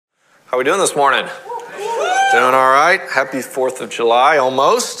How we doing this morning? Doing all right. Happy 4th of July,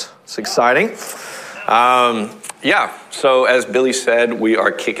 almost. It's exciting. So as Billy said, we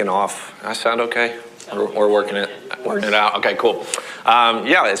are kicking off. Does that sound okay? We're working it out. Okay, cool.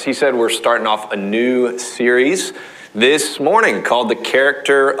 As he said, we're starting off a new series this morning called The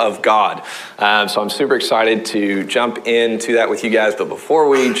Character of God. So I'm super excited to jump into that with you guys. But before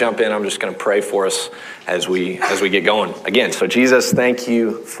we jump in, I'm just going to pray for us as we get going. Again, so Jesus, thank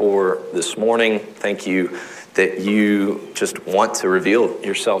you for this morning. Thank you that you just want to reveal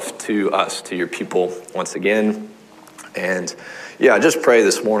yourself to us, to your people once again. And I just pray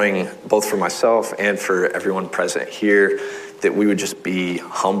this morning, both for myself and for everyone present here, that we would just be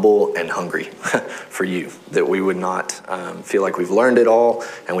humble and hungry for you, that we would not feel like we've learned it all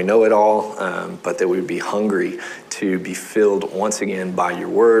and we know it all, but that we would be hungry to be filled once again by your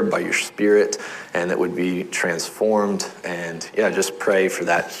word, by your spirit, and that would be transformed. And just pray for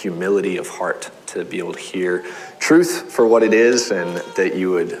that humility of heart to be able to hear truth for what it is, and that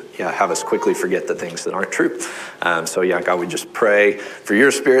you would have us quickly forget the things that aren't true. God, we just pray for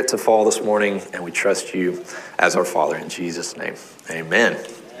your spirit to fall this morning, and we trust you as our Father in Jesus' name. Amen.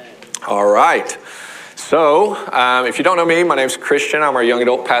 All right. So, if you don't know me, my name's Christian. I'm our young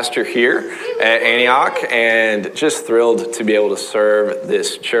adult pastor here at Antioch, and just thrilled to be able to serve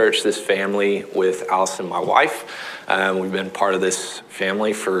this church, this family with Allison, my wife. We've been part of this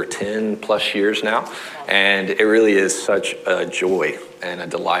family for 10 plus years now, and it really is such a joy and a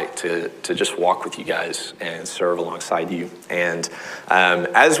delight to just walk with you guys and serve alongside you. And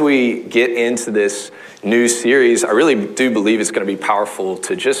as we get into this new series, I really do believe it's going to be powerful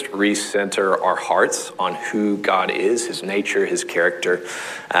to just recenter our hearts on who God is, his nature, his character.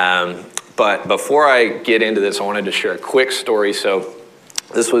 But before I get into this, I wanted to share a quick story. So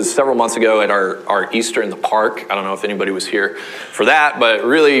this was several months ago at our Easter in the park. I don't know if anybody was here for that, but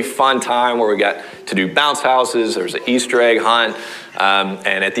really fun time where we got to do bounce houses. There was an Easter egg hunt.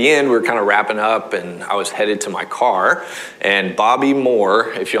 And at the end, we were kind of wrapping up, and I was headed to my car. And Bobby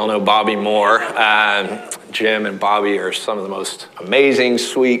Moore, if you all know Bobby Moore, Jim and Bobby are some of the most amazing,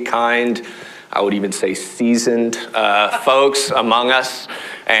 sweet, kind, I would even say seasoned folks among us,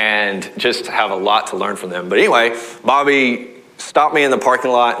 and just have a lot to learn from them. But anyway, Bobby stopped me in the parking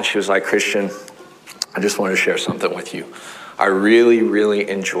lot, and she was like, "Christian, I just wanted to share something with you. I really, really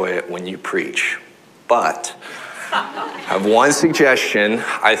enjoy it when you preach, but I have one suggestion.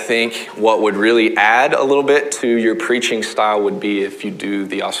 I think what would really add a little bit to your preaching style would be if you do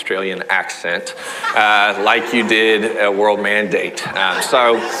the Australian accent like you did at World Mandate."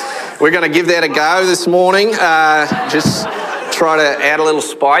 So we're going to give that a go this morning. Just try to add a little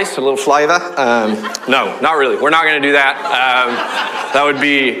spice, a little flavor. No, not really. We're not going to do that. That would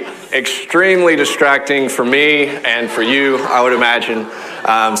be extremely distracting for me and for you, I would imagine.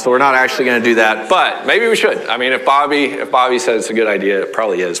 So we're not actually going to do that, but maybe we should. I mean, if Bobby says it's a good idea, it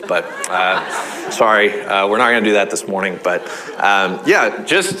probably is, but sorry, we're not going to do that this morning. But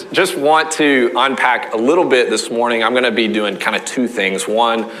just want to unpack a little bit this morning. I'm going to be doing kind of two things.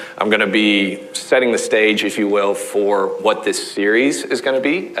 One, I'm going to be setting the stage, if you will, for what this series is going to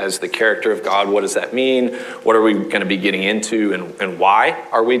be as the character of God. What does that mean? What are we going to be getting into, and why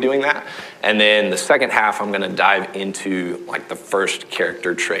are we doing that? And then the second half, I'm going to dive into like the first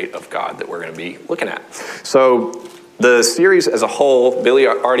character trait of God that we're going to be looking at. So the series as a whole, Billy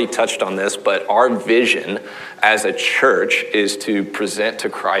already touched on this, but our vision as a church is to present to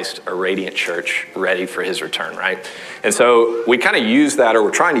Christ a radiant church ready for his return, right? And so we kind of use that, or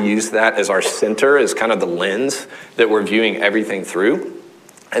we're trying to use that as our center, as kind of the lens that we're viewing everything through.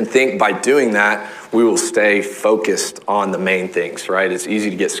 And think by doing that, we will stay focused on the main things, right? It's easy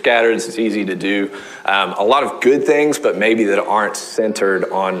to get scattered. It's easy to do a lot of good things, but maybe that aren't centered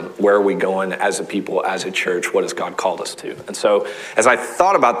on where are we going as a people, as a church, what has God called us to? And so as I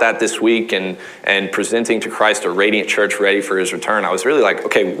thought about that this week and presenting to Christ a radiant church ready for his return, I was really like,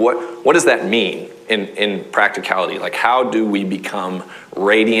 okay, what does that mean in practicality? Like, how do we become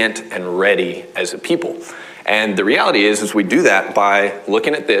radiant and ready as a people? And the reality is we do that by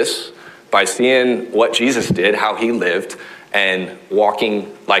looking at this, by seeing what Jesus did, how he lived, and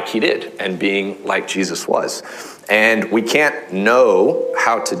walking like he did, and being like Jesus was. And we can't know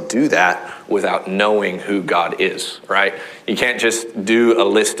how to do that without knowing who God is, right? You can't just do a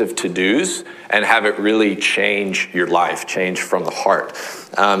list of to-dos and have it really change your life, change from the heart.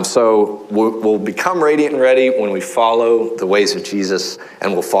 So we'll become radiant and ready when we follow the ways of Jesus,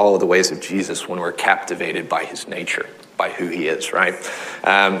 and we'll follow the ways of Jesus when we're captivated by his nature, by who he is, right?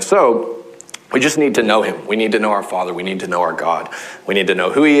 So We just need to know him. We need to know our Father. We need to know our God. We need to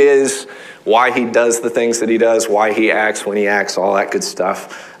know who he is, why he does the things that he does, why he acts when he acts, all that good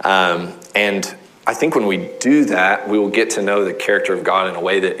stuff. And I think when we do that, we will get to know the character of God in a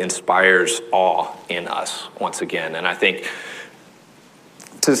way that inspires awe in us once again. And I think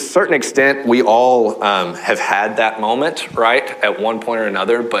to a certain extent, we all have had that moment, right, at one point or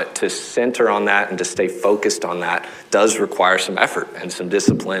another, but to center on that and to stay focused on that does require some effort and some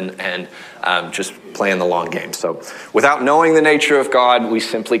discipline and just playing the long game. So without knowing the nature of God, we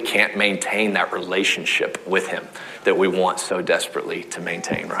simply can't maintain that relationship with him that we want so desperately to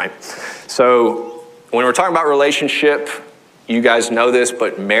maintain, right? So when we're talking about relationship, you guys know this,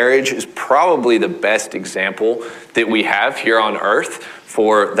 but marriage is probably the best example that we have here on earth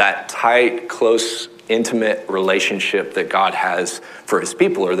for that tight, close, intimate relationship that God has for his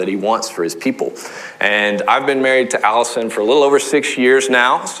people, or that he wants for his people. And I've been married to Allison for a little over 6 years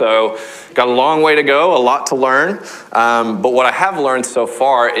now, so got a long way to go, a lot to learn. But what I have learned so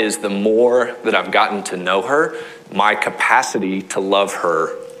far is the more that I've gotten to know her, my capacity to love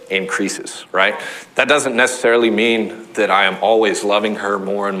her increases, right? That doesn't necessarily mean that I am always loving her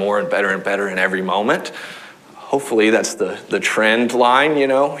more and more and better in every moment. Hopefully that's the trend line, you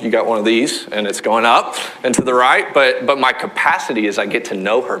know. You got one of these and it's going up and to the right, but my capacity as I get to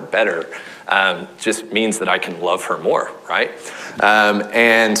know her better just means that I can love her more, right?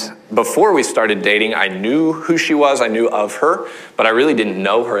 And before we started dating, I knew who she was, I knew of her, but I really didn't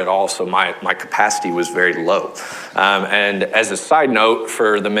know her at all, so my capacity was very low. And as a side note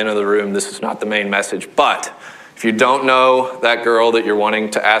for the men of the room, this is not the main message, but if you don't know that girl that you're wanting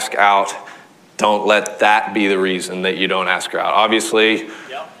to ask out, don't let that be the reason that you don't ask her out. Obviously,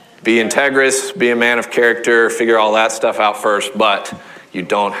 be integrous, be a man of character, figure all that stuff out first, but you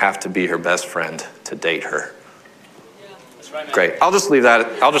don't have to be her best friend to date her. That's right, man. Great. I'll just leave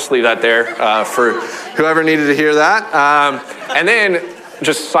that there for whoever needed to hear that. And then,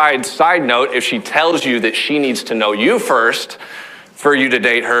 just side note, if she tells you that she needs to know you first for you to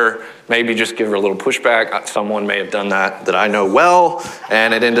date her, maybe just give her a little pushback. Someone may have done that I know well,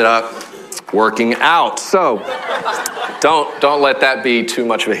 and it ended up working out. So don't let that be too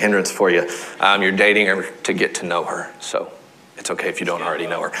much of a hindrance for you. You're dating her to get to know her, so it's okay if you don't already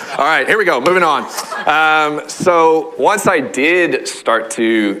know her. All right, here we go, moving on. So once I did start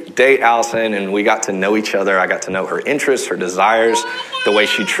to date Allison and we got to know each other, I got to know her interests, her desires, the way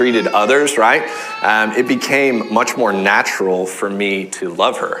she treated others, right? It became much more natural for me to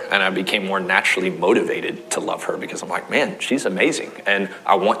love her, and I became more naturally motivated to love her because I'm like, man, she's amazing, and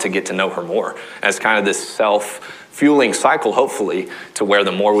I want to get to know her more. And it's kind of this self-fueling cycle, hopefully, to where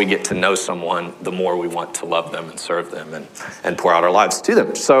the more we get to know someone, the more we want to love them and serve them and pour out our lives to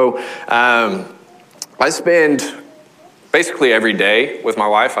them. So I spend basically every day with my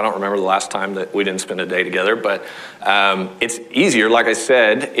wife. I don't remember the last time that we didn't spend a day together, but it's easier, like I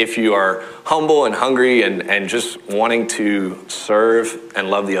said, if you are humble and hungry and just wanting to serve and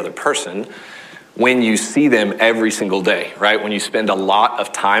love the other person when you see them every single day, right? When you spend a lot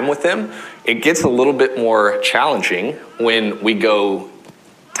of time with them, it gets a little bit more challenging when we go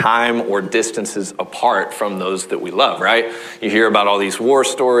time or distances apart from those that we love, right? You hear about all these war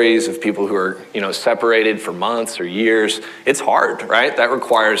stories of people who are, separated for months or years. It's hard, right? That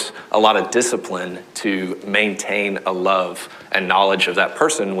requires a lot of discipline to maintain a love and knowledge of that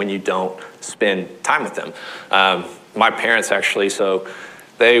person when you don't spend time with them. My parents actually, so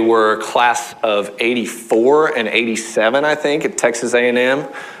they were class of 84 and 87, I think, at Texas A&M.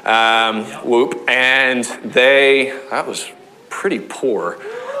 Whoop. And that was pretty poor.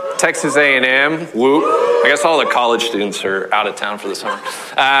 Texas A&M, whoop. I guess all the college students are out of town for the summer.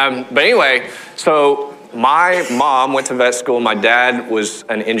 But anyway, so my mom went to vet school. My dad was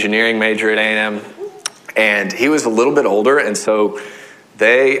an engineering major at A&M, and he was a little bit older. And so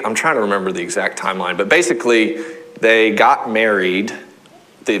I'm trying to remember the exact timeline, but basically they got married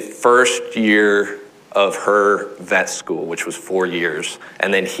the first year of her vet school, which was 4 years.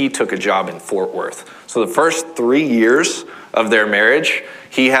 And then he took a job in Fort Worth. So the first 3 years of their marriage,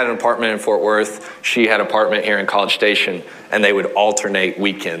 he had an apartment in Fort Worth, she had an apartment here in College Station, and they would alternate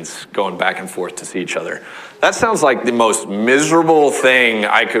weekends going back and forth to see each other. That sounds like the most miserable thing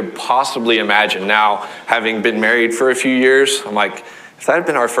I could possibly imagine. Now, having been married for a few years, I'm like, if that had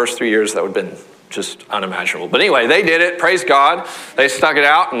been our first 3 years, that would have been just unimaginable. But anyway, they did it. Praise God. They stuck it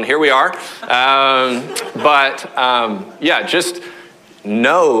out, and here we are. Just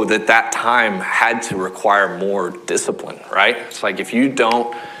know that time had to require more discipline, right? It's like if you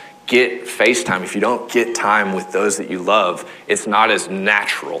don't get face time, if you don't get time with those that you love, it's not as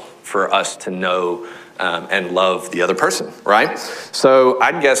natural for us to know and love the other person, right? So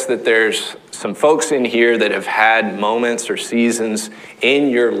I'd guess that there's some folks in here that have had moments or seasons in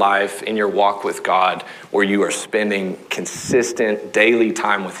your life, in your walk with God, where you are spending consistent daily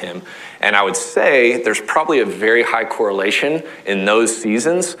time with him. And I would say there's probably a very high correlation in those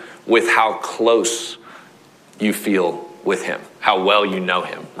seasons with how close you feel with him, how well you know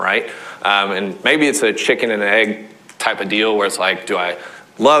him, right? And maybe it's a chicken and egg type of deal where it's like, do I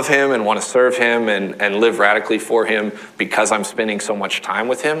love him and want to serve him and live radically for him because I'm spending so much time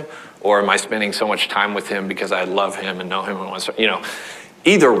with him? Or am I spending so much time with him because I love him and know him and want to,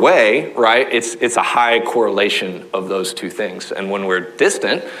 either way, right? It's a high correlation of those two things. And when we're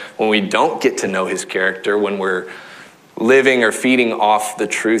distant, when we don't get to know his character, when we're living or feeding off the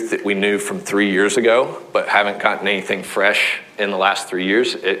truth that we knew from 3 years ago, but haven't gotten anything fresh in the last 3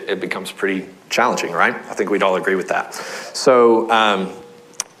 years, it becomes pretty challenging, right? I think we'd all agree with that. So,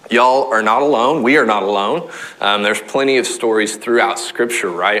 y'all are not alone. We are not alone. There's plenty of stories throughout Scripture,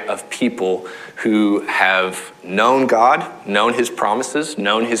 right, of people who have known God, known his promises,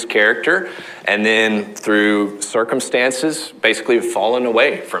 known his character, and then through circumstances basically have fallen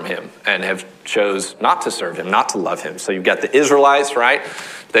away from him and have chose not to serve him, not to love him. So you've got the Israelites, right?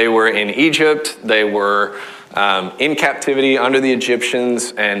 They were in Egypt. They were in captivity under the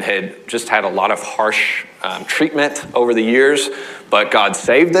Egyptians and had just had a lot of harsh treatment over the years, but God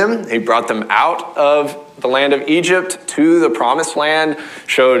saved them. He brought them out of the land of Egypt to the promised land,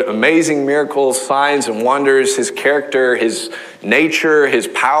 showed amazing miracles, signs and wonders. His character, his nature, his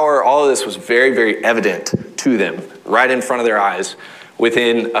power, all of this was very, very evident to them right in front of their eyes.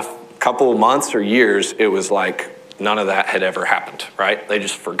 Within a couple of months or years, it was like none of that had ever happened, right? They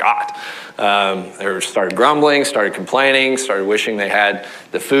just forgot. They started grumbling, started complaining, started wishing they had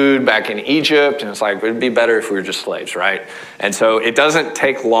the food back in Egypt. And it's like, it'd be better if we were just slaves, right? And so it doesn't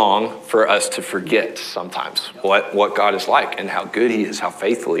take long for us to forget sometimes what God is like and how good he is, how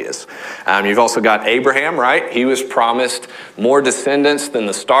faithful he is. You've also got Abraham, right? He was promised more descendants than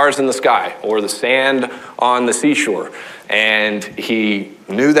the stars in the sky or the sand on the seashore. And he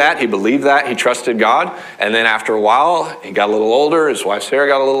knew that, he believed that, he trusted God. And then after a while, he got a little older, his wife Sarah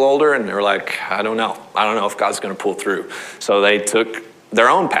got a little older, and they were like, I don't know if God's going to pull through. So they took their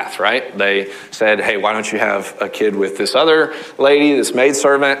own path, right? They said, hey, why don't you have a kid with this other lady, this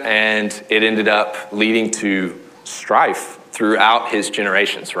maidservant? And it ended up leading to strife throughout his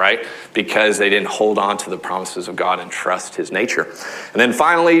generations, right? Because they didn't hold on to the promises of God and trust his nature. And then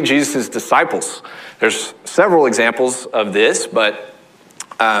finally, Jesus' disciples. There's several examples of this, but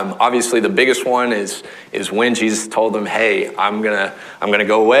obviously the biggest one is when Jesus told them, hey, I'm gonna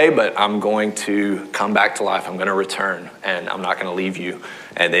go away, but I'm going to come back to life. I'm gonna return, and I'm not gonna leave you.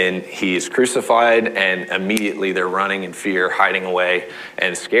 And then he is crucified, and immediately they're running in fear, hiding away,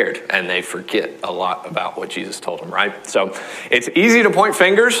 and scared. And they forget a lot about what Jesus told them, right? So it's easy to point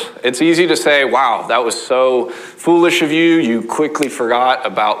fingers. It's easy to say, wow, that was so foolish of you. You quickly forgot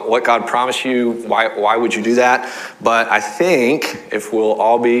about what God promised you. Why would you do that? But I think if we'll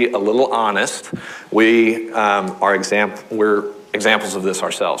all be a little honest, we're examples of this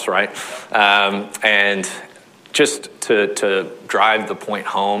ourselves, right? And just to drive the point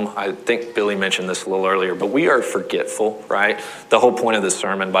home, I think Billy mentioned this a little earlier, but we are forgetful, right? The whole point of this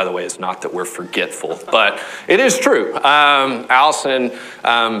sermon, by the way, is not that we're forgetful, but it is true. Allison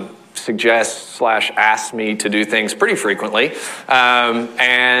suggests / asks me to do things pretty frequently,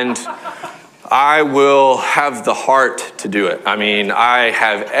 and I will have the heart to do it. I mean, I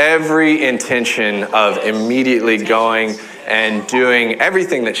have every intention of immediately going and doing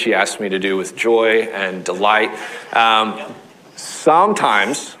everything that she asked me to do with joy and delight.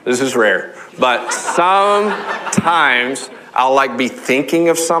 Sometimes, this is rare, but sometimes I'll be thinking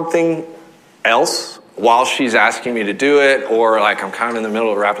of something else while she's asking me to do it, or I'm kind of in the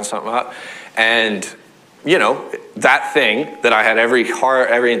middle of wrapping something up. And that thing that I had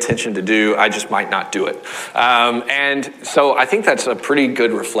every intention to do, I just might not do it. And so I think that's a pretty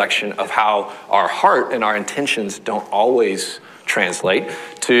good reflection of how our heart and our intentions don't always translate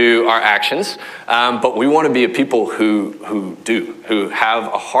to our actions. But we want to be a people who have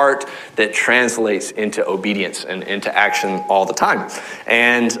a heart that translates into obedience and into action all the time.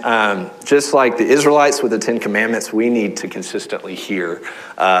 And just like the Israelites with the Ten Commandments, we need to consistently hear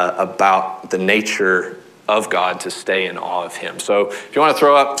about the nature of God to stay in awe of him. So if you want to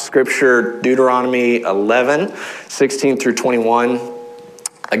throw up scripture, Deuteronomy 11, 16 through 21.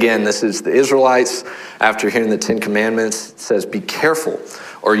 Again, this is the Israelites. After hearing the 10 Commandments, it says, be careful,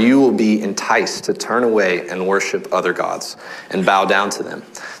 or you will be enticed to turn away and worship other gods and bow down to them.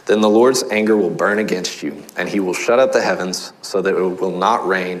 Then the Lord's anger will burn against you, and he will shut up the heavens so that it will not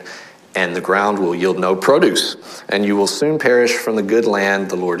rain, and the ground will yield no produce, and you will soon perish from the good land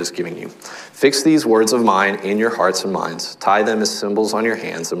the Lord is giving you. Fix these words of mine in your hearts and minds. Tie them as symbols on your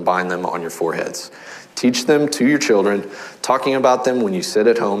hands and bind them on your foreheads. Teach them to your children, talking about them when you sit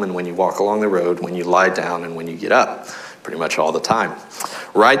at home and when you walk along the road, when you lie down and when you get up, pretty much all the time.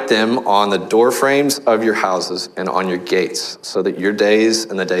 Write them on the doorframes of your houses and on your gates, so that your days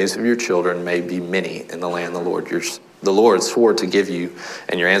and the days of your children may be many in the land the Lord swore to give you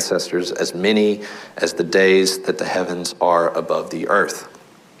and your ancestors, as many as the days that the heavens are above the earth.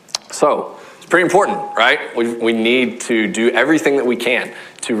 So, it's pretty important, right? We need to do everything that we can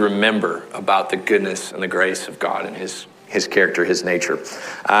to remember about the goodness and the grace of God and his character, his nature.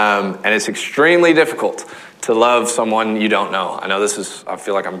 And it's extremely difficult to love someone you don't know. I know I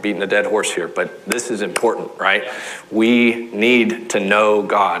feel like I'm beating a dead horse here, but this is important, right? We need to know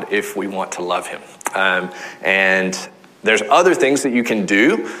God if we want to love him. And there's other things that you can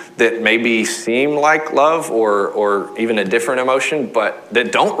do that maybe seem like love or even a different emotion, but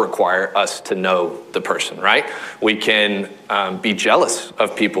that don't require us to know the person, right? We can be jealous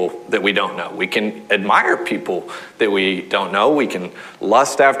of people that we don't know. We can admire people that we don't know. We can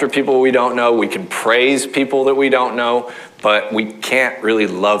lust after people we don't know. We can praise people that we don't know, but we can't really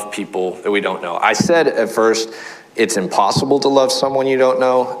love people that we don't know. I said at first, it's impossible to love someone you don't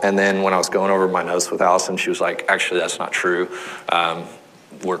know. And then when I was going over my notes with Allison, she was like, actually, that's not true.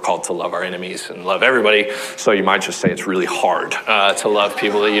 We're called to love our enemies and love everybody. So you might just say it's really hard to love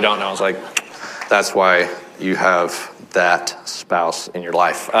people that you don't know. I was like, that's why you have that spouse in your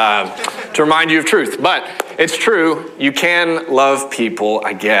life, to remind you of truth. But it's true. You can love people,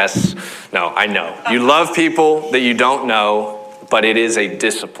 I guess. No, I know. You love people that you don't know, but it is a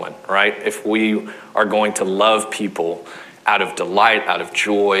discipline, right? If we are going to love people out of delight, out of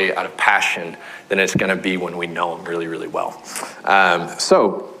joy, out of passion, then it's going to be when we know them really, really well.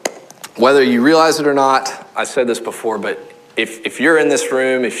 So whether you realize it or not, I said this before, but if you're in this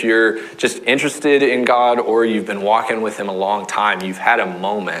room, if you're just interested in God or you've been walking with him a long time, you've had a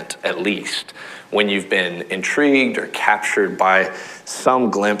moment at least when you've been intrigued or captured by some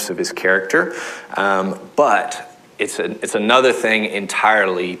glimpse of his character. But it's another thing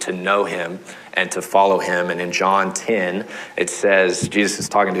entirely to know him and to follow him. And in John 10, it says, Jesus is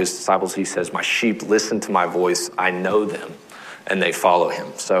talking to his disciples. He says, my sheep listen to my voice. I know them and they follow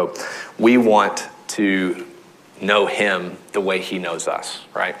him. So we want to know him the way he knows us,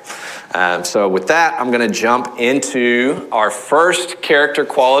 right? So with that, I'm going to jump into our first character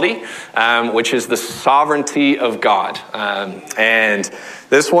quality, which is the sovereignty of God. And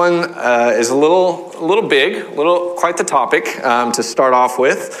this one is a little big, quite the topic to start off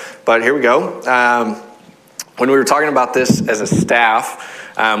with, but here we go. When we were talking about this as a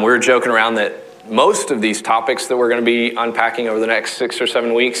staff, we were joking around that most of these topics that we're going to be unpacking over the next 6 or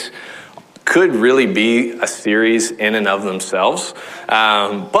 7 weeks could really be a series in and of themselves,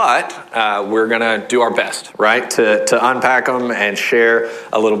 but we're going to do our best, right, to unpack them and share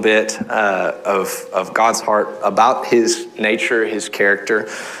a little bit of God's heart about his nature, his character.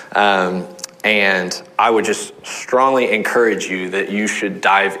 And I would just strongly encourage you that you should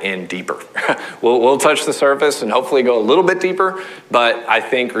dive in deeper. We'll touch the surface and hopefully go a little bit deeper, but I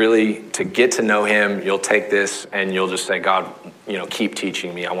think really to get to know him, you'll take this and you'll just say, God, keep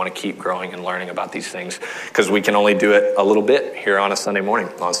teaching me. I want to keep growing and learning about these things because we can only do it a little bit here on a Sunday morning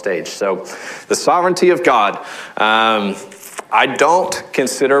on stage. So the sovereignty of God. I don't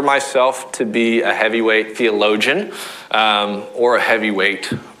consider myself to be a heavyweight theologian or a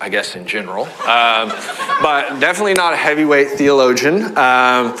heavyweight, I guess, in general, but definitely not a heavyweight theologian.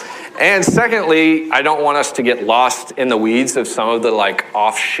 And secondly, I don't want us to get lost in the weeds of some of the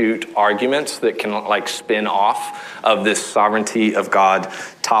offshoot arguments that can spin off of this sovereignty of God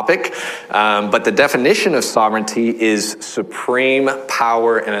topic. But the definition of sovereignty is supreme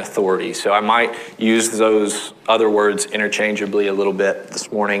power and authority. So I might use those other words interchangeably a little bit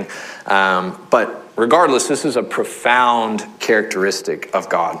this morning. But regardless, this is a profound characteristic of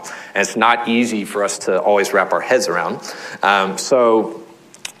God. And it's not easy for us to always wrap our heads around. So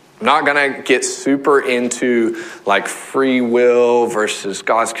I'm not going to get super into free will versus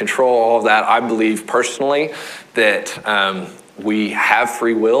God's control, all of that. I believe personally that we have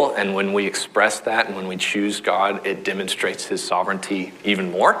free will, and when we express that and when we choose God, it demonstrates his sovereignty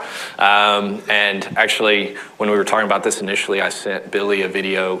even more. And actually, when we were talking about this initially, I sent Billy a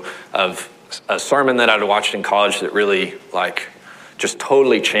video of a sermon that I'd watched in college that really just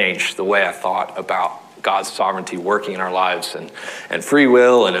totally changed the way I thought about God's sovereignty working in our lives and free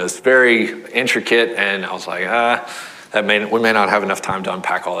will, and it was very intricate, and I was like, we may not have enough time to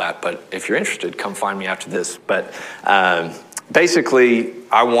unpack all that, but if you're interested, come find me after this. But basically,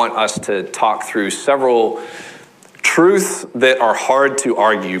 I want us to talk through several truths that are hard to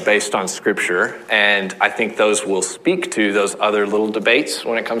argue based on Scripture, and I think those will speak to those other little debates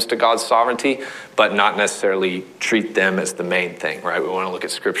when it comes to God's sovereignty, but not necessarily treat them as the main thing, right? We want to look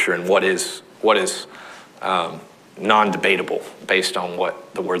at Scripture and what is non-debatable based on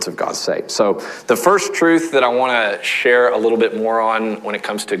what the words of God say. So the first truth that I want to share a little bit more on when it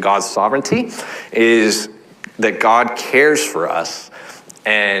comes to God's sovereignty is that God cares for us,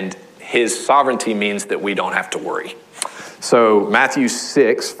 and his sovereignty means that we don't have to worry. So Matthew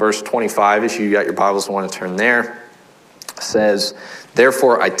 6, verse 25, if you got your Bibles and want to turn there, says,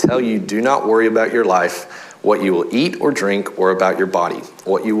 "Therefore I tell you, do not worry about your life, what you will eat or drink, or about your body,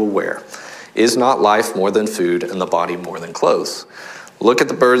 what you will wear. Is not life more than food, and the body more than clothes? Look at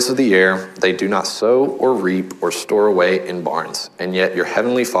the birds of the air. They do not sow or reap or store away in barns, and yet your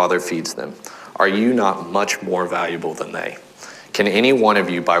heavenly Father feeds them. Are you not much more valuable than they? Can any one of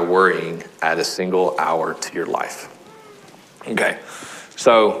you, by worrying, add a single hour to your life?" Okay,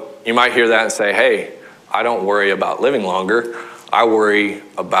 so you might hear that and say, hey, I don't worry about living longer. I worry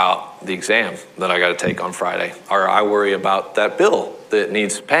about the exam that I got to take on Friday, or I worry about that bill that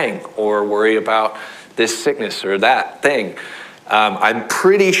needs paying, or worry about this sickness or that thing. I'm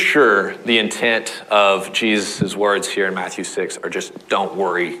pretty sure the intent of Jesus' words here in Matthew 6 are just don't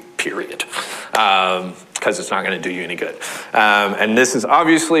worry, period, because it's not going to do you any good. And this is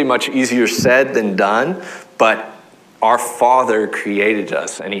obviously much easier said than done, but our Father created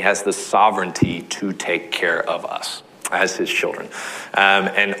us, and he has the sovereignty to take care of us as his children.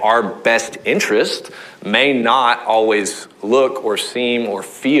 And our best interest may not always look or seem or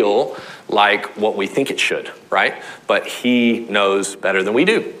feel like what we think it should, right? But he knows better than we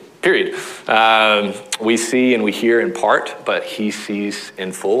do, period. We see and we hear in part, but he sees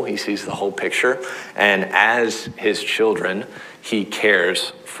in full. He sees the whole picture. And as his children, he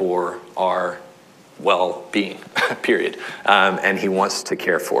cares for our well-being, period. And he wants to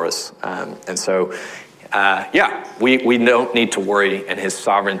care for us. And so we don't need to worry, and his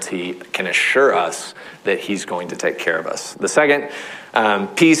sovereignty can assure us that he's going to take care of us. The second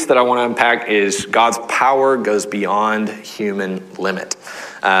piece that I want to unpack is God's power goes beyond human limit.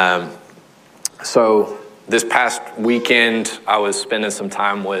 So this past weekend, I was spending some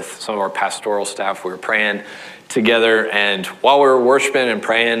time with some of our pastoral staff. We were praying together, and while we were worshiping and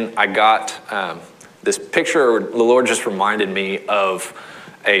praying, I got this picture. The Lord just reminded me of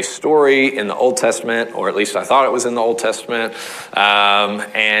a story in the Old Testament, or at least I thought it was in the Old Testament.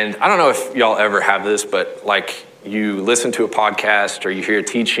 And I don't know if y'all ever have this, but like you listen to a podcast or you hear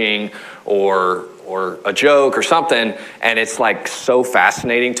teaching or a joke or something, and it's like so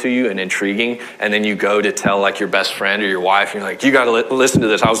fascinating to you and intriguing, and then you go to tell like your best friend or your wife, and you're like, you got to listen to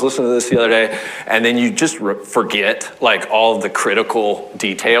this. I was listening to this the other day, and then you just forget like all of the critical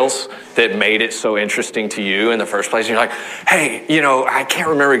details that made it so interesting to you in the first place. And you're like, hey, I can't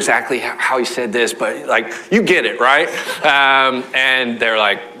remember exactly how he said this, but like, you get it, right? And they're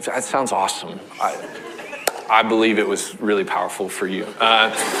like, that sounds awesome. I believe it was really powerful for you.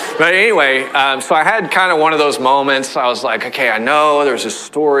 But anyway, so I had kind of one of those moments. I was like, okay, I know there's a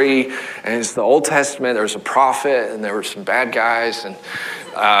story, and it's the Old Testament. There was a prophet, and there were some bad guys, and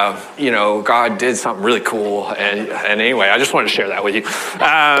God did something really cool. And anyway, I just wanted to share that with you.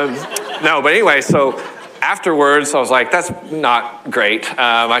 But anyway, so afterwards, I was like, that's not great.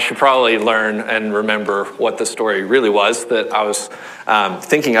 I should probably learn and remember what the story really was that I was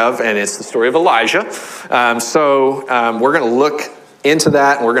thinking of, and it's the story of Elijah. So we're going to look into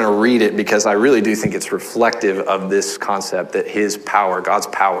that, and we're going to read it because I really do think it's reflective of this concept that his power, God's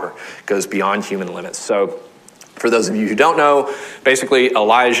power, goes beyond human limits. So for those of you who don't know, basically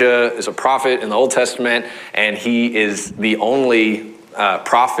Elijah is a prophet in the Old Testament, and he is the only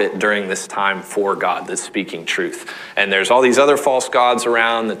prophet during this time for God that's speaking truth. And there's all these other false gods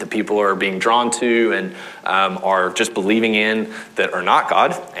around that the people are being drawn to and are just believing in that are not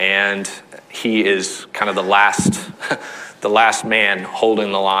God. And he is kind of the last man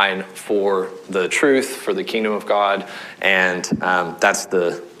holding the line for the truth, for the kingdom of God. And that's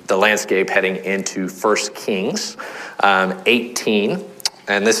the landscape heading into 1 Kings 18.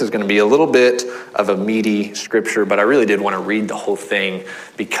 And this is going to be a little bit of a meaty scripture, but I really did want to read the whole thing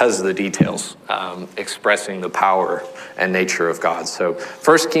because of the details, expressing the power and nature of God. So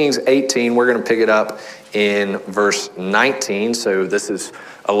 1 Kings 18, we're going to pick it up in verse 19. So this is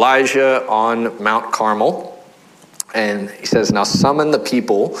Elijah on Mount Carmel. And he says, now summon the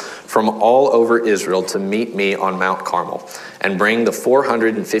people from all over Israel to meet me on Mount Carmel and bring the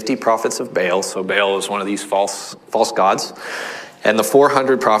 450 prophets of Baal. So Baal is one of these false gods. And the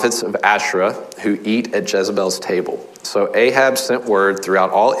 400 prophets of Asherah who eat at Jezebel's table. So Ahab sent word throughout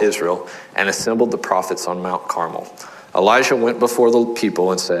all Israel and assembled the prophets on Mount Carmel. Elijah went before the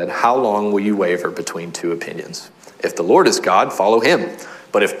people and said, how long will you waver between two opinions? If the Lord is God, follow him.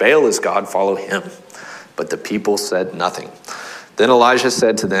 But if Baal is God, follow him. But the people said nothing. Then Elijah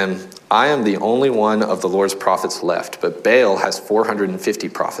said to them, I am the only one of the Lord's prophets left, but Baal has 450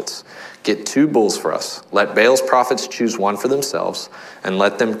 prophets. Get 2 bulls for us. Let Baal's prophets choose one for themselves, and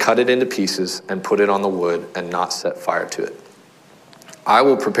let them cut it into pieces and put it on the wood and not set fire to it. I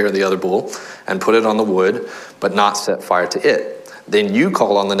will prepare the other bull and put it on the wood, but not set fire to it. Then you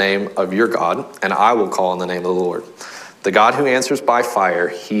call on the name of your God, and I will call on the name of the Lord. The God who answers by fire,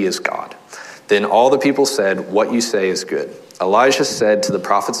 he is God. Then all the people said, what you say is good. Elijah said to the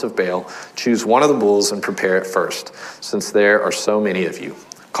prophets of Baal, choose one of the bulls and prepare it first, since there are so many of you.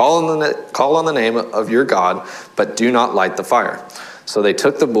 Call on the name of your God, but do not light the fire. So they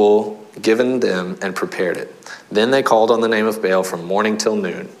took the bull given them and prepared it. Then they called on the name of Baal from morning till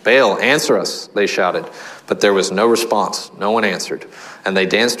noon. Baal, answer us, they shouted. But there was no response. No one answered. And they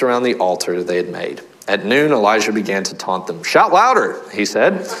danced around the altar they had made. At noon, Elijah began to taunt them. Shout louder, he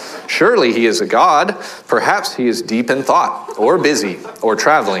said. Surely he is a god. Perhaps he is deep in thought, or busy, or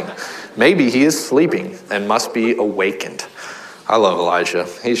traveling. Maybe he is sleeping and must be awakened. I love Elijah.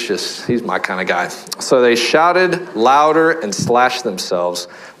 He's my kind of guy. So they shouted louder and slashed themselves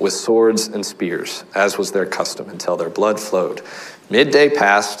with swords and spears, as was their custom, until their blood flowed. Midday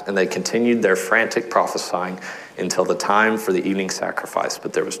passed, and they continued their frantic prophesying until the time for the evening sacrifice,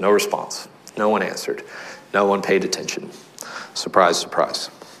 but there was no response. No one answered. No one paid attention. Surprise, surprise.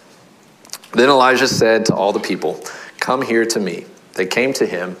 Then Elijah said to all the people, come here to me. They came to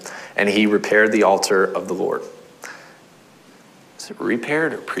him, and he repaired the altar of the Lord. Is it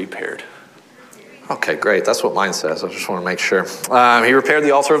repaired or prepared? Okay, great. That's what mine says. I just want to make sure. He repaired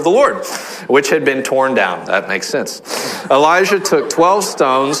the altar of the Lord, which had been torn down. That makes sense. Elijah took 12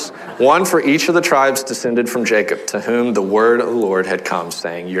 stones, one for each of the tribes descended from Jacob, to whom the word of the Lord had come,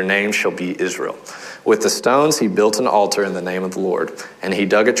 saying, your name shall be Israel. With the stones, he built an altar in the name of the Lord, and he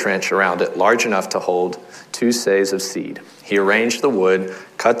dug a trench around it large enough to hold 2 seahs of seed. He arranged the wood,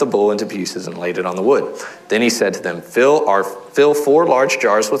 cut the bull into pieces, and laid it on the wood. Then he said to them, fill 4 large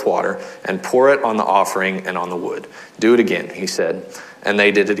jars with water and pour it on the offering and on the wood. Do it again, he said. And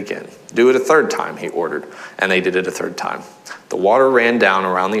they did it again. Do it a 3rd time, he ordered. And they did it a 3rd time. The water ran down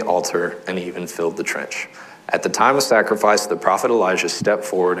around the altar and even filled the trench. At the time of sacrifice, the prophet Elijah stepped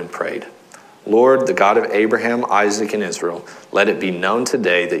forward and prayed, Lord, the God of Abraham, Isaac, and Israel, let it be known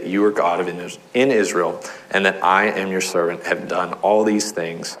today that you are God in Israel, and that I am your servant, have done all these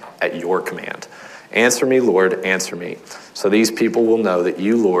things at your command. Answer me, Lord, answer me, so these people will know that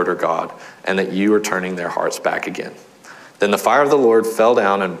you, Lord, are God, and that you are turning their hearts back again. Then the fire of the Lord fell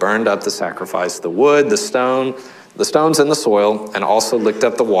down and burned up the sacrifice, the wood, the stones and the soil, and also licked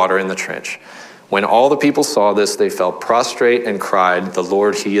up the water in the trench. When all the people saw this, they fell prostrate and cried, the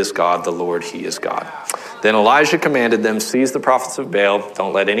Lord, he is God, the Lord, he is God. Then Elijah commanded them, seize the prophets of Baal,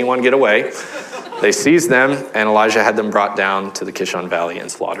 don't let anyone get away. They seized them, and Elijah had them brought down to the Kishon Valley and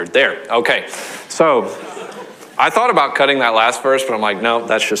slaughtered there. Okay, so I thought about cutting that last verse, but I'm like, no,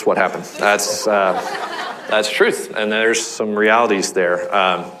 that's just what happened. That's truth, and there's some realities there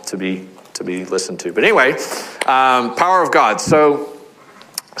to be listened to. But anyway, power of God. So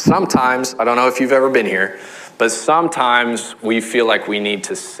sometimes, I don't know if you've ever been here, but sometimes we feel like we need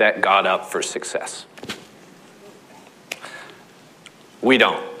to set God up for success. We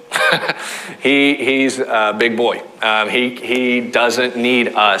don't. He's a big boy. He doesn't need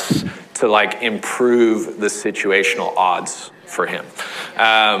us to improve the situational odds for him.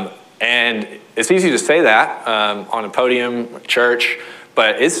 And it's easy to say that on a podium, church,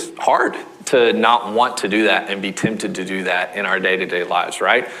 but it's hard to not want to do that and be tempted to do that in our day-to-day lives,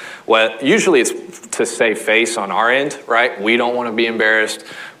 right? Well, usually it's to save face on our end, right? We don't want to be embarrassed.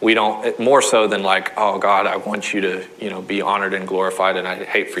 We don't, more so than oh God, I want you to, be honored and glorified, and I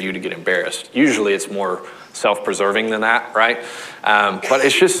hate for you to get embarrassed. Usually it's more self-preserving than that, right? But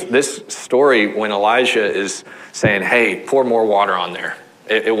it's just this story when Elijah is saying, hey, pour more water on there.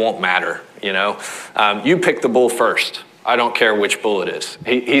 It won't matter, You pick the bull first. I don't care which bull it is.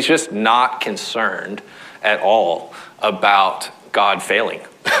 He's just not concerned at all about God failing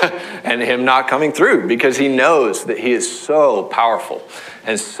and him not coming through, because he knows that he is so powerful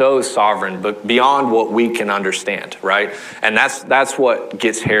and so sovereign, but beyond what we can understand, right? And that's what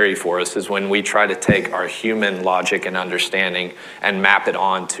gets hairy for us, is when we try to take our human logic and understanding and map it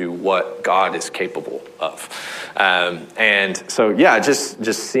on to what God is capable of. And so, yeah, just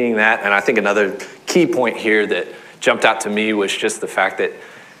seeing that. And I think another key point here that jumped out to me was just the fact that,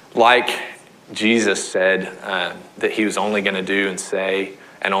 like Jesus said, that he was only going to do and say,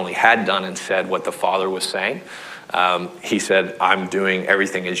 and only had done and said what the Father was saying. He said, I'm doing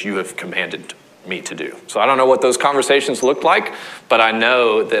everything as you have commanded me to do. So I don't know what those conversations looked like, but I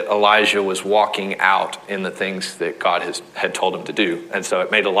know that Elijah was walking out in the things that God had told him to do. And so it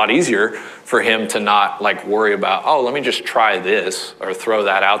made it a lot easier for him to not like worry about, oh, let me just try this or throw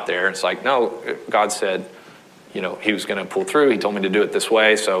that out there. It's like, no, God said, he was going to pull through. He told me to do it this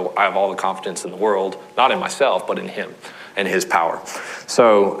way. So I have all the confidence in the world, not in myself, but in him and his power.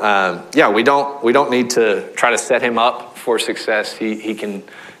 So, we don't need to try to set him up for success. He can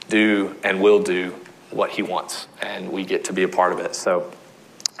do and will do what he wants, and we get to be a part of it. So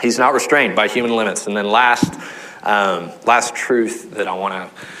he's not restrained by human limits. And then last truth that I want to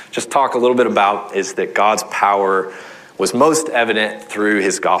just talk a little bit about is that God's power was most evident through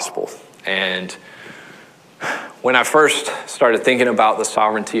his gospel. And when I first started thinking about the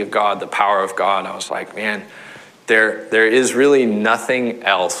sovereignty of God, the power of God, I was like, man, there is really nothing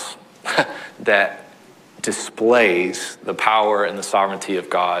else that displays the power and the sovereignty of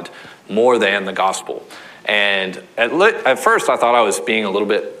God more than the gospel. And at first I thought I was being a little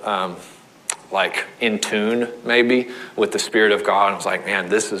bit in tune maybe with the Spirit of God. I was like, man,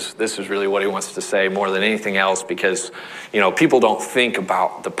 this is really what he wants to say more than anything else, because people don't think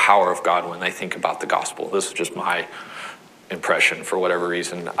about the power of God when they think about the gospel. This is just my impression for whatever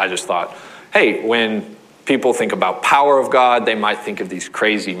reason. I just thought, hey, when people think about power of God, they might think of these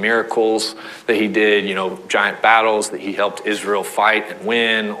crazy miracles that he did, giant battles that he helped Israel fight and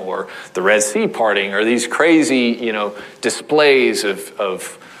win, or the Red Sea parting, or these crazy, displays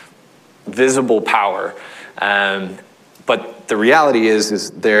of visible power. But the reality is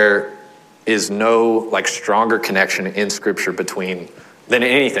there is no stronger connection in Scripture between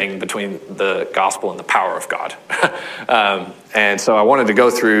the gospel and the power of God. And so I wanted to go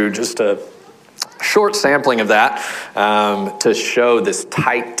through just a short sampling of that to show this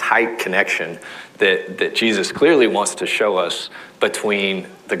tight connection that Jesus clearly wants to show us between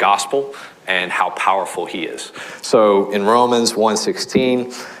the gospel and how powerful he is. So in Romans 1:16,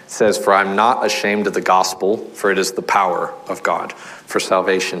 it says, "For I'm not ashamed of the gospel, for it is the power of God for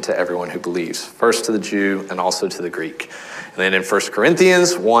salvation to everyone who believes, first to the Jew and also to the Greek." And then in 1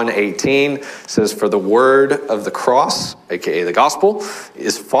 Corinthians 1:18 says, "For the word of the cross," aka the gospel,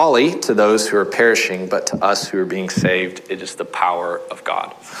 "is folly to those who are perishing, but to us who are being saved, it is the power of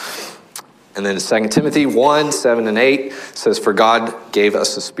God." And then 2 Timothy 1:7-8 says, "For God gave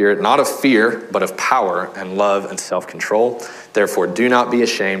us a spirit not of fear, but of power and love and self-control. Therefore do not be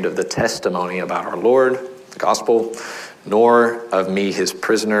ashamed of the testimony about our Lord," the gospel, "nor of me his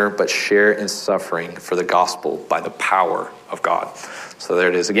prisoner, but share in suffering for the gospel by the power of God." So there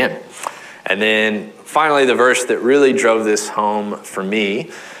it is again. And then finally, the verse that really drove this home for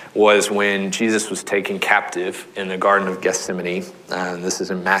me was when Jesus was taken captive in the Garden of Gethsemane. And this is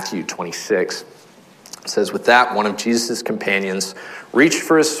in Matthew 26. It says, "With that, one of Jesus' companions reached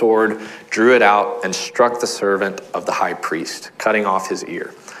for his sword, drew it out, and struck the servant of the high priest, cutting off his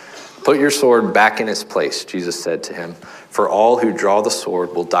ear. 'Put your sword back in its place,' Jesus said to him, 'for all who draw the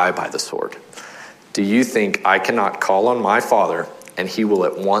sword will die by the sword. Do you think I cannot call on my Father, and he will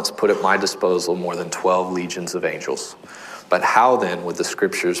at once put at my disposal more than 12 legions of angels? But how then would the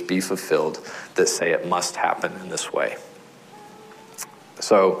scriptures be fulfilled that say it must happen in this way?'"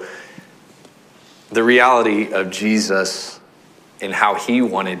 So the reality of Jesus and how he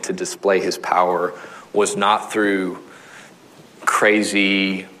wanted to display his power was not through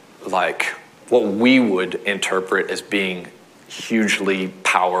crazy, what we would interpret as being hugely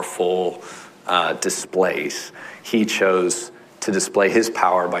powerful displays. He chose to display his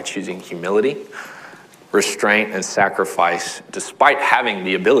power by choosing humility, restraint, and sacrifice, despite having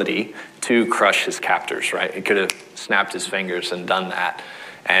the ability to crush his captors, right? He could have snapped his fingers and done that.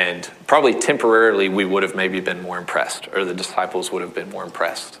 And probably temporarily we would have maybe been more impressed, or the disciples would have been more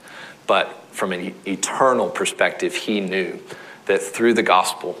impressed. But from an eternal perspective, he knew that through the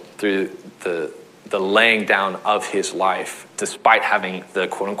gospel, through the laying down of his life, despite having the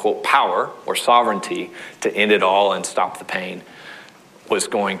quote-unquote power or sovereignty to end it all and stop the pain, was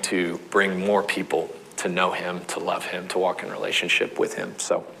going to bring more people to know him, to love him, to walk in relationship with him.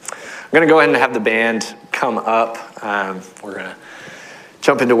 So I'm going to go ahead and have the band come up. We're going to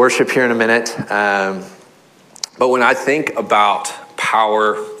jump into worship here in a minute. But when I think about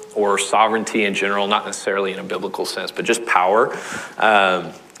power or sovereignty in general, not necessarily in a biblical sense, but just power,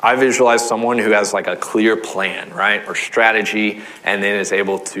 I visualize someone who has like a clear plan, right, or strategy, and then is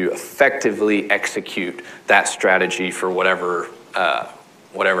able to effectively execute that strategy for whatever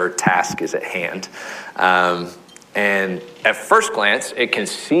task is at hand. And at first glance, it can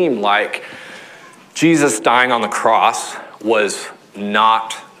seem like Jesus dying on the cross was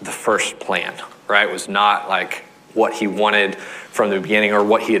not the first plan, right? It was not like what he wanted from the beginning or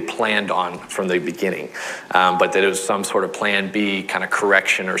what he had planned on from the beginning, but that it was some sort of plan B kind of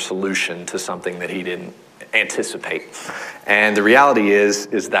correction or solution to something that he didn't anticipate. And the reality is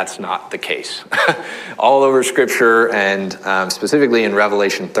that's not the case. All over Scripture, and specifically in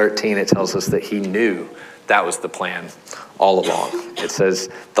Revelation 13, it tells us that he knew that was the plan all along. It says,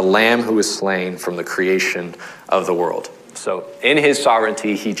 the Lamb who was slain from the creation of the world. So in his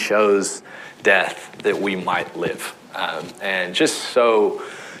sovereignty, he chose death that we might live. And just so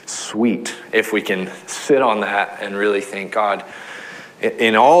sweet if we can sit on that and really think, God,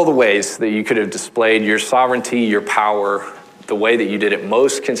 in all the ways that you could have displayed your sovereignty, your power, the way that you did it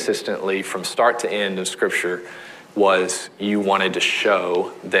most consistently from start to end of Scripture was you wanted to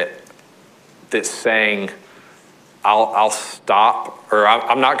show that saying, I'll stop, or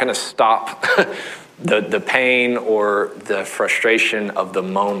I'm not going to stop the pain or the frustration of the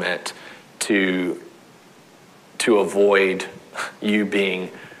moment to avoid you being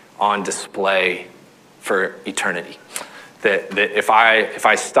on display for eternity. That if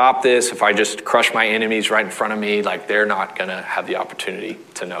I stop this, if I just crush my enemies right in front of me, like they're not gonna have the opportunity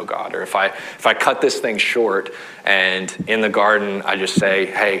to know God. Or if I cut this thing short and in the garden I just say,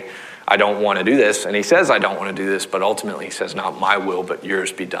 hey, I don't want to do this. And he says, I don't want to do this, but ultimately he says, not my will, but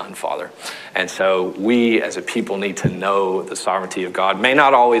yours be done, Father. And so we as a people need to know the sovereignty of God. May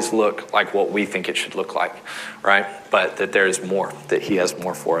not always look like what we think it should look like, right? But that there is more, that he has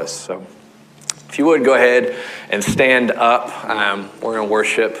more for us. So if you would go ahead and stand up, we're going to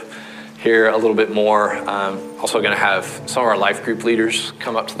worship here a little bit more. Also going to have some of our life group leaders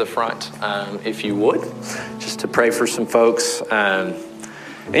come up to the front, if you would, just to pray for some folks.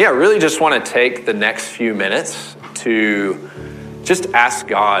 And yeah, really just want to take the next few minutes to just ask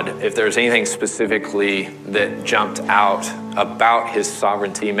God if there's anything specifically that jumped out about his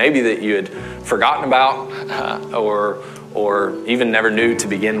sovereignty, maybe that you had forgotten about or even never knew to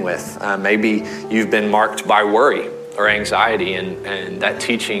begin with. Maybe you've been marked by worry or anxiety, and that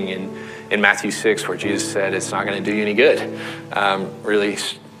teaching in Matthew 6 where Jesus said it's not going to do you any good really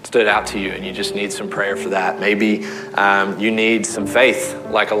stood out to you, and you just need some prayer for that. Maybe you need some faith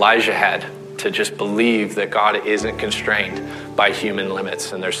like Elijah had to just believe that God isn't constrained by human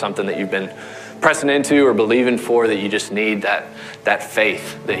limits, and there's something that you've been pressing into or believing for that you just need that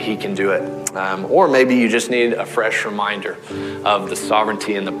faith that he can do it. Or maybe you just need a fresh reminder of the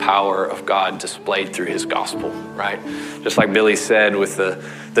sovereignty and the power of God displayed through his gospel, right? Just like Billy said, with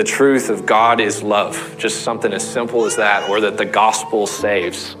the truth of God is love, just something as simple as that, or that the gospel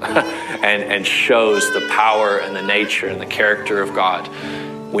saves and shows the power and the nature and the character of God.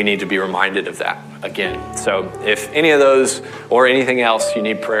 We need to be reminded of that again. So if any of those or anything else you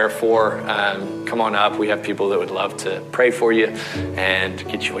need prayer for, come on up. We have people that would love to pray for you and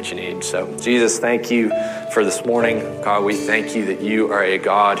get you what you need. So Jesus, thank you for this morning. God, we thank you that you are a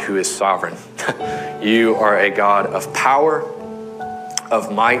God who is sovereign. You are a God of power,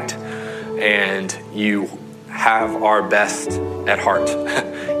 of might, and you have our best at heart.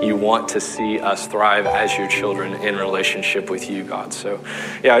 You want to see us thrive as your children in relationship with you, God. So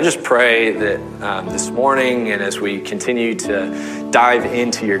yeah, I just pray that this morning and as we continue to dive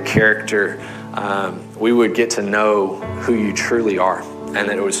into your character, we would get to know who you truly are, and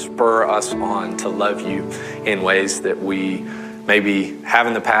that it would spur us on to love you in ways that we maybe have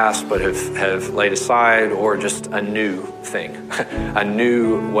in the past but have laid aside, or just a new thing, a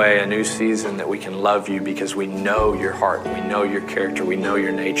new way, a new season that we can love you because we know your heart, we know your character, we know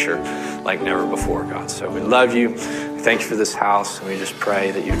your nature like never before, God. So we love you. We thank you for this house, and we just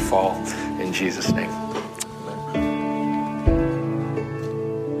pray that you'd fall in Jesus' name.